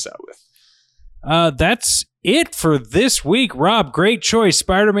help us out with. That's it for this week. Rob, great choice.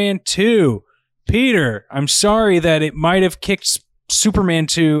 Spider-Man 2. Peter, I'm sorry that it might have kicked Superman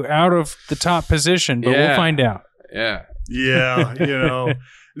 2 out of the top position, but we'll find out. Yeah. Yeah,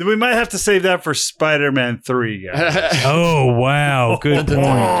 we might have to save that for Spider-Man 3, guys. Oh, wow. Good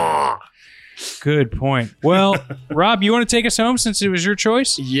point. Good point. Well, Rob, you want to take us home since it was your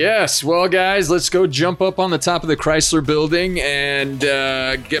choice? Yes. Well, guys, let's go jump up on the top of the Chrysler building and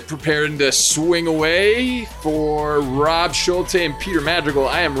get prepared to swing away. For Rob Schulte and Peter Madrigal,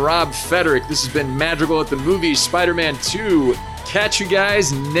 I am Rob Federick. This has been Madrigal at the Movies, Spider-Man 2. Catch you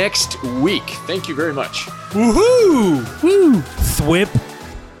guys next week. Thank you very much. Woohoo! Woo! Thwip.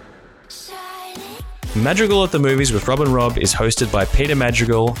 Madrigal at the Movies with Rob and Rob is hosted by Peter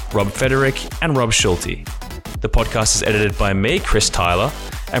Madrigal, Rob Federick, and Rob Schulte. The podcast is edited by me, Chris Tyler,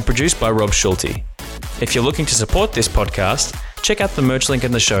 and produced by Rob Schulte. If you're looking to support this podcast, check out the merch link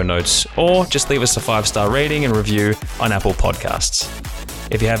in the show notes, or just leave us a 5-star rating and review on Apple Podcasts.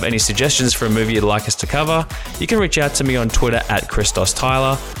 If you have any suggestions for a movie you'd like us to cover, you can reach out to me on Twitter at Christos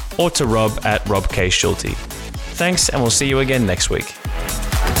Tyler or to Rob at Rob K. Schulte. Thanks, and we'll see you again next week.